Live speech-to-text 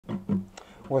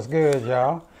What's good,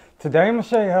 y'all? Today I'm going to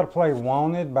show you how to play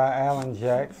Wanted by Alan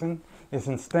Jackson. It's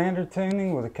in standard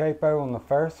tuning with a capo on the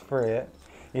 1st fret.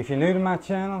 If you're new to my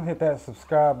channel, hit that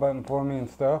subscribe button for me and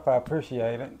stuff. I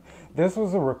appreciate it. This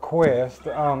was a request.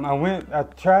 I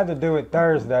tried to do it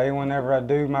Thursday whenever I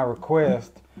do my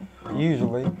request,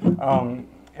 usually.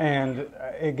 And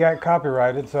it got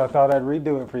copyrighted, so I thought I'd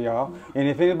redo it for y'all. And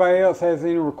if anybody else has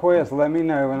any requests, let me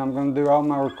know, and I'm going to do all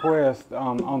my requests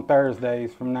on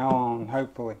Thursdays from now on,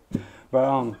 hopefully.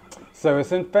 But so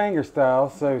it's in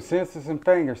fingerstyle. So since it's in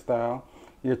fingerstyle,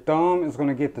 your thumb is going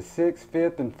to get the 6th,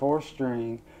 5th, and 4th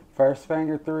string. First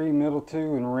finger 3, middle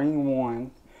 2, and ring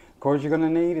 1. Chords you're going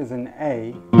to need is an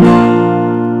A,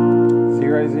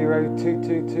 0 0 2 2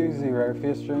 2 0,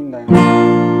 5th string down.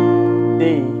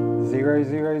 D, 0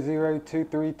 0 0 2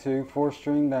 3 2, 4th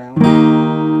string down,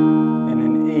 and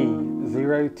an E,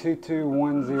 0 2 2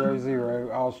 1 0 0,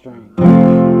 all string.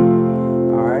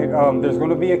 Alright, there's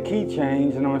going to be a key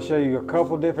change, and I'm going to show you a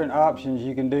couple different options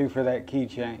you can do for that key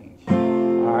change.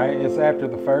 Alright, it's after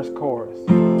the first chorus.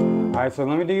 Alright, so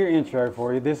let me do your intro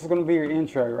for you. This is going to be your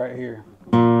intro right here.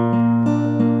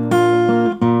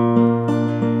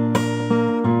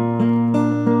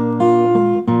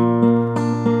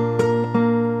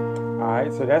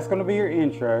 So that's going to be your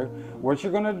intro. What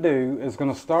you're going to do is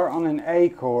going to start on an A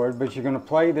chord, but you're going to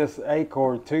play this A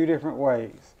chord 2 different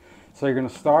ways. So you're going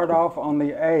to start off on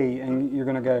the A, and you're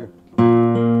going to go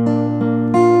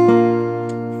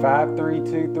 5 3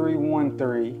 2 3 1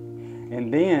 3,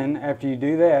 and then after you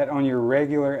do that on your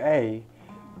regular A,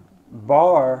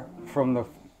 bar from the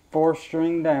 4th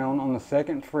string down on the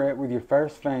 2nd fret with your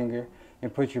 1st finger,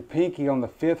 and put your pinky on the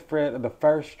 5th fret of the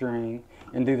 1st string,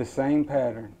 and do the same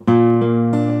pattern.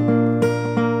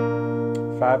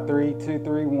 5 3 2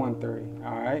 3 1 3.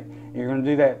 All right, you're going to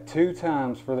do that 2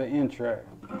 times for the intro.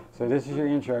 So this is your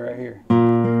intro right here. All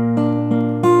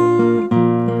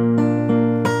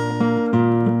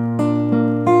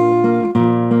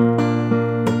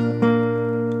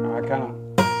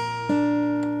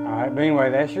right, but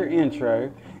anyway, that's your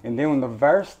intro. And then when the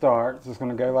verse starts, it's going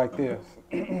to go like this.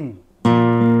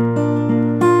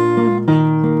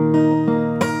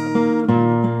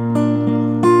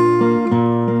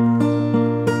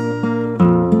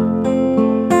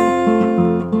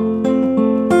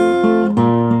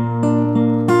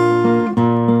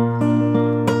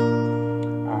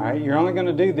 You're only going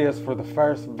to do this for the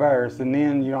first verse, and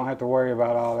then you don't have to worry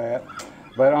about all that.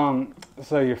 But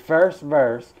so your first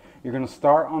verse, you're going to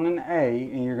start on an A,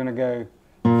 and you're going to go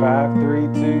 5 3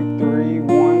 2 3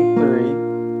 1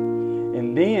 3,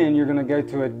 and then you're going to go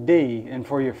to a D. And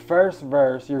for your first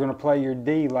verse, you're going to play your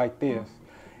D like this.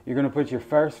 You're going to put your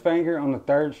first finger on the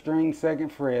 3rd string,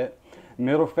 2nd fret,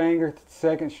 middle finger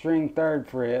 2nd string, 3rd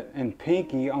fret, and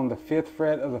pinky on the 5th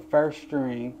fret of the 1st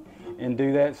string, and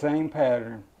do that same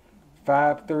pattern.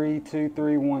 5 3 2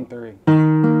 3 1 3.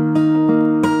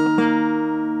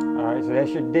 Alright, so that's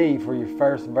your D for your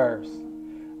first verse.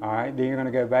 Alright, then you're going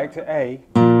to go back to A,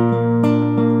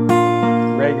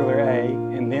 regular A,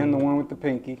 and then the one with the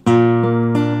pinky.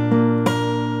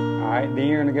 Alright, then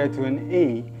you're going to go to an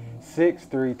E, 6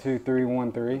 3 2 3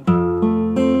 1 3.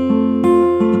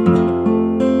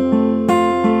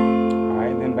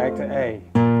 Alright, then back to A,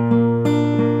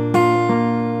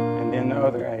 and then the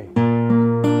other A.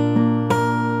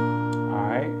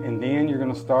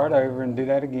 Start over and do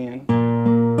that again.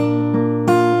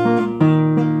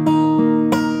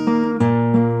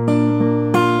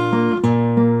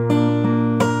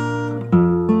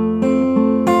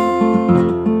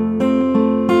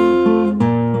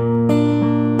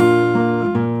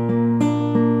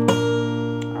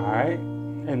 Alright,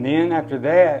 and then after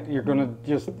that you're going to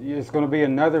it's going to be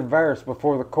another verse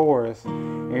before the chorus,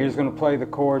 and you're just going to play the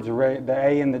chords, the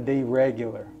A and the D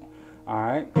regular.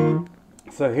 Alright.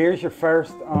 So here's your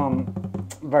first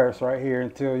verse right here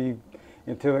until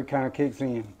it kind of kicks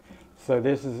in. So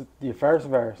this is your first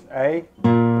verse. A, D,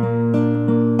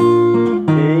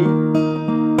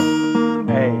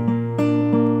 A,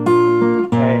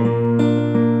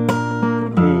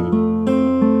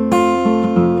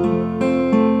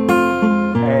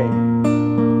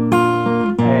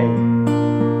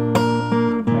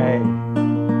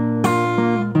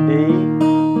 E,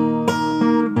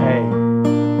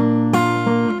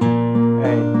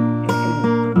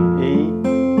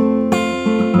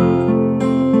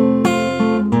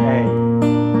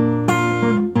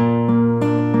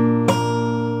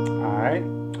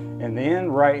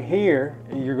 right here,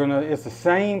 it's the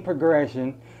same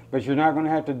progression, but you're not gonna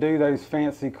have to do those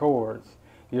fancy chords.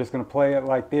 You're just gonna play it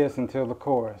like this until the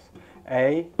chorus.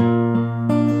 A, D,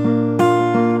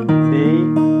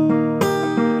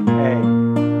 A,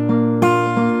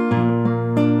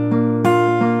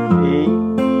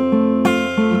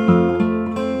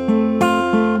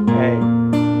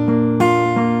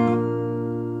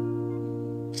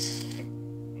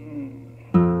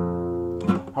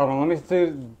 let me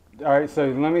do, all right, so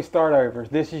let me start over.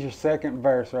 This is your second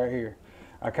verse right here.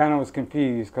 I kind of was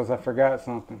confused because I forgot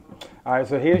something. All right,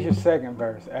 so here's your second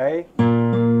verse. A, B,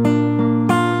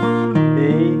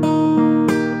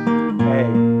 A,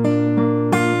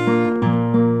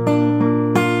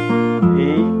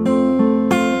 E,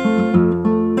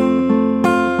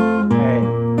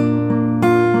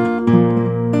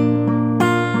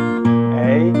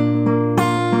 A,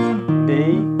 D,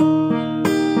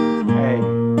 A,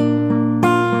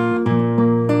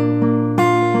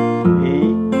 E,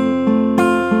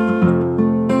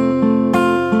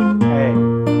 A.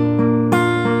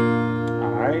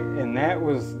 All right, and that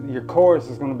was, your chorus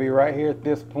is going to be right here at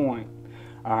this point.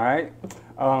 All right,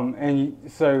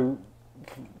 so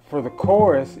for the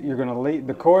chorus, you're going to lead,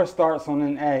 the chorus starts on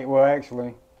an A. Well,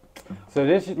 actually, so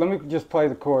this, let me just play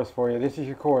the chorus for you. This is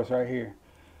your chorus right here.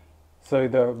 So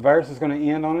the verse is going to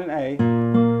end on an A.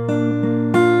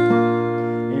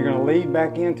 And you're going to lead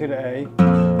back into the A.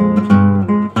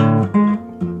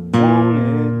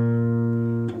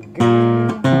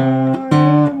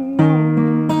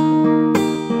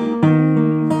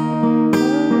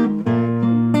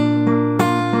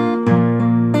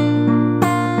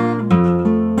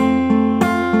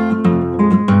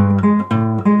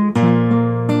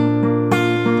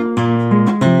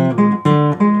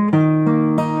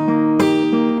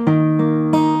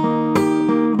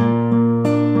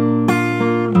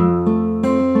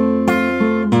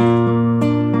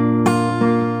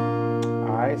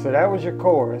 So that was your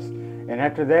chorus, and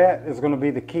after that is going to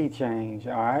be the key change.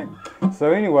 All right,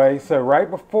 so anyway, so right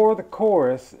before the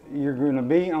chorus you're going to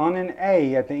be on an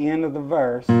A at the end of the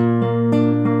verse. All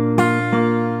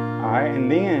right,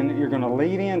 and then you're going to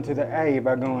lead into the A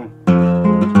by going.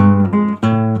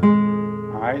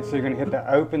 All right, so you're going to hit the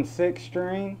open 6th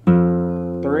string,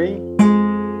 3,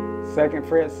 2nd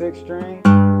fret 6th string,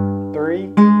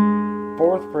 3,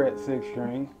 4th fret 6th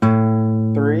string,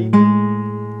 3.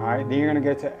 Alright, then you're going to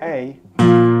go to A,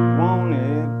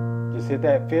 wanted, just hit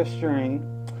that 5th string,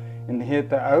 and hit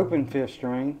the open 5th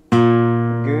string,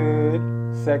 good,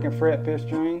 2nd fret 5th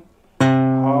string,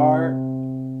 hard,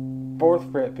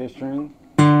 4th fret 5th string,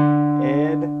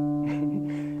 ed,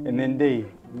 and then D.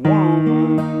 I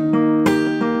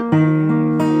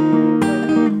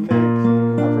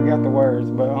forgot the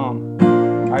words, but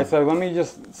alright, so let me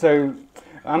just,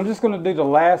 I'm just going to do the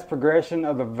last progression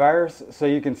of the verse so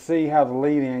you can see how the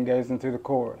lead-in goes into the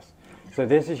chorus. So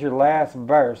this is your last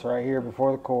verse right here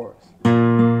before the chorus.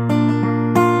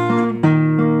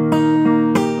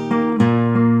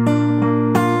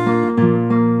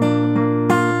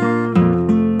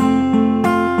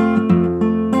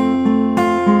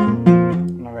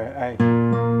 Okay, A.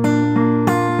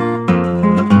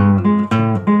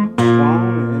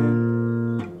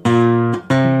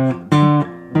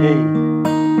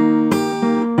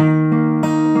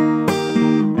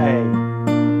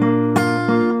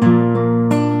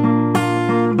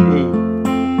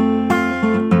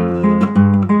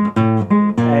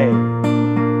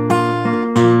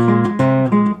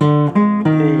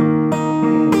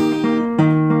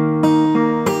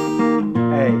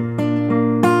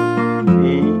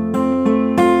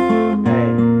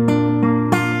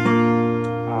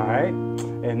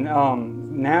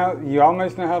 Now you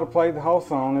almost know how to play the whole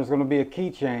song. There's going to be a key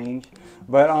change,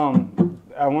 but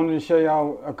I wanted to show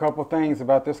y'all a couple things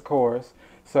about this chorus.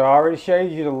 So I already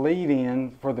showed you the lead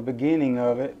in for the beginning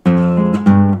of it.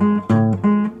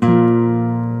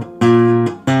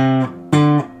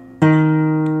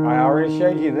 I already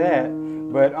showed you that,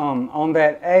 but on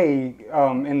that A,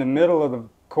 in the middle of the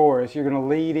chorus, you're going to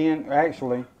lead in,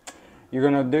 actually, you're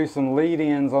going to do some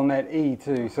lead-ins on that E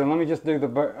too. So let me just do the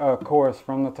chorus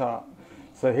from the top.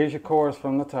 So here's your chorus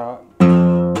from the top. A,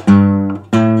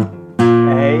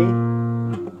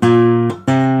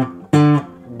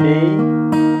 B,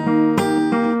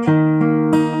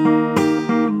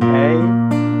 A,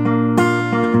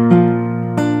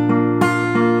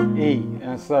 E.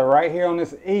 And so right here on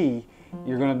this E,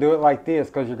 you're going to do it like this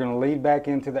because you're going to lead back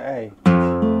into the A.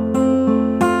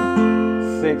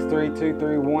 6, 3, 2,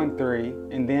 3, 1, 3,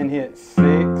 and then hit 6,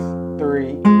 3,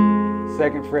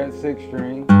 2nd fret 6th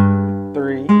string,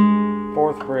 3,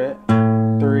 4th fret,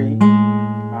 3.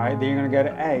 Alright, then you're going to go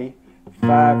to A,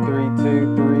 5, 3,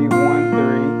 2, 3, 1,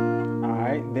 3.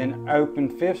 Alright, then open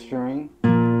 5th string, 3,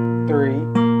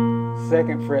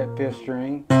 2nd fret 5th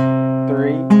string,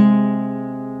 3,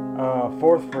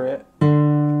 4th fret, 3,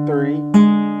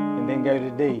 and then go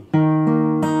to D.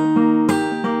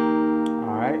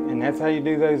 Alright, and that's how you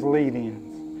do those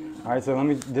lead-ins. Alright,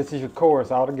 so this is your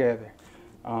chorus all together.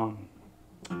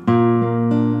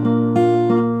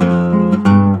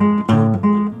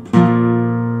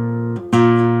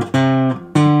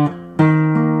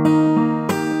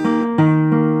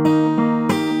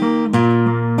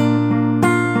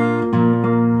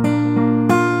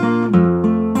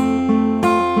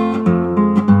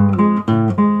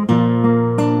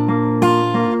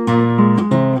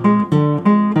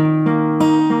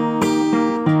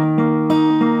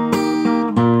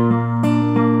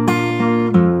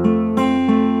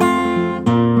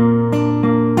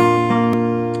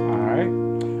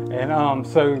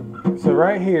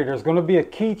 right here, there's going to be a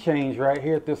key change right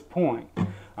here at this point.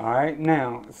 Alright,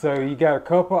 now, so you got a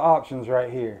couple options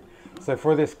right here. So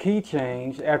for this key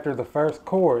change, after the first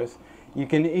chorus, you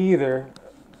can either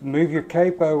move your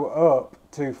capo up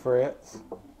 2 frets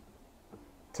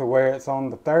to where it's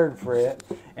on the 3rd fret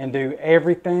and do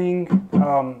everything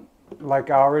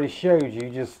like I already showed you,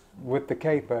 just with the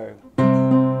capo.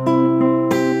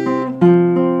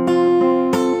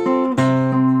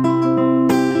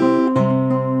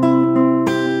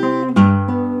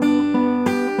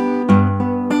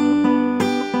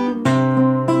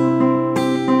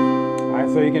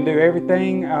 So you can do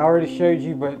everything I already showed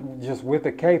you, but just with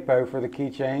the capo for the key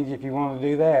change if you want to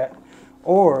do that.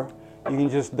 Or you can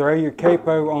just throw your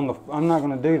capo on the, I'm not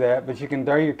going to do that, but you can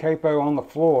throw your capo on the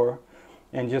floor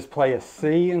and just play a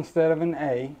C instead of an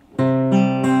A,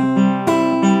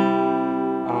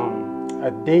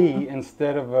 a D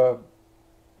instead of a,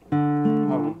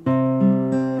 hold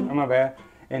on, oh my bad,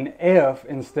 an F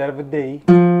instead of a D,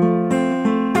 and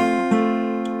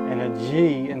a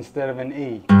G instead of an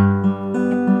E.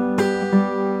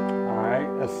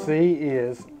 A C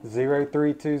is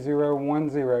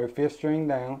 0-3-2-0-1-0, 5th string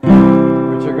down,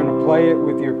 but you're going to play it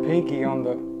with your pinky on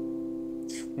the,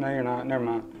 no you're not, never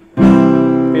mind,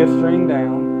 5th string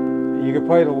down. You can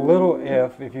play the little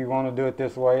F if you want to do it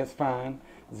this way, it's fine.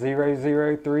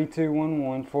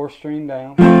 0-0-3-2-1-1, 4th string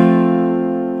down,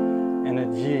 and a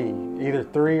G, either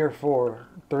 3 or 4,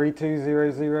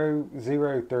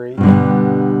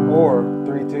 3-2-0-0-0-3, or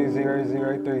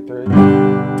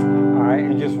 3-2-0-0-3-3. Alright,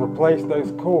 and just replace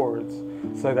those chords.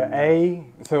 So the A,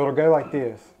 so it'll go like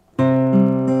this. You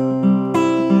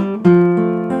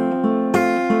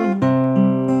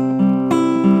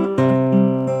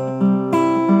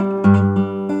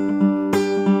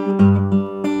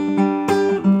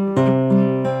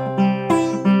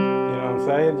know what I'm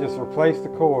saying? Just replace the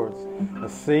chords. A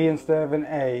C instead of an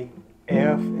A,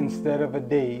 F instead of a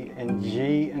D, and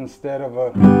G instead of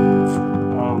a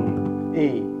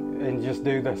E. And just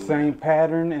do the same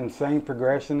pattern and same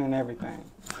progression and everything.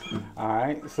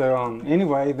 Alright, so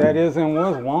anyway, that is and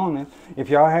was Wanted.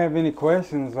 If y'all have any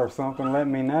questions or something, let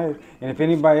me know. And if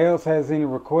anybody else has any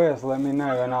requests, let me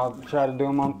know, and I'll try to do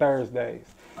them on Thursdays.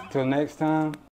 Till next time.